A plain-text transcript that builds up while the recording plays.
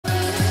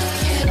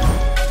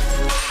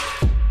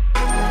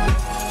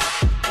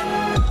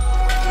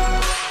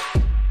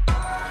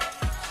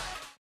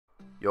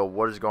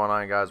What is going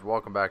on, guys?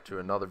 Welcome back to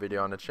another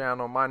video on the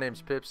channel. My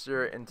name's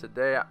PIPPSTERYT, and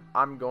today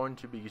I'm going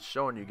to be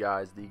showing you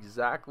guys the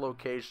exact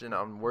location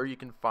on where you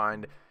can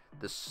find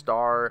the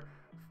star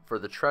for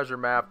the treasure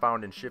map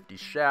found in Shifty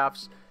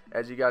Shafts.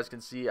 As you guys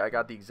can see, I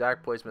got the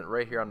exact placement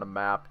right here on the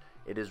map.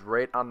 It is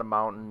right on the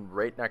mountain,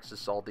 right next to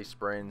Salty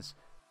Springs.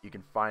 You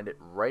can find it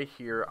right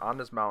here on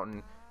this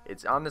mountain.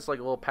 It's on this like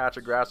little patch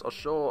of grass. I'll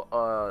show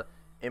a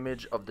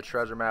image of the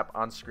treasure map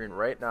on screen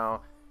right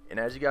now, and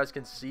as you guys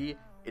can see,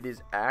 it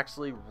is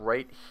actually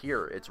right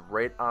here. It's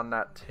right on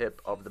that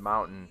tip of the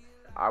mountain.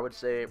 I would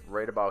say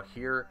right about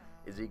here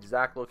is the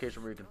exact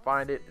location where you can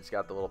find it. It's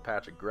got the little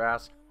patch of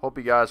grass. Hope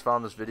you guys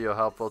found this video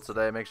helpful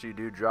today. Make sure you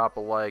do drop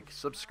a like,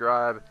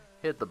 subscribe,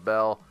 hit the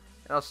bell,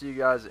 and I'll see you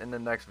guys in the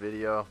next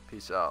video.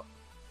 Peace out.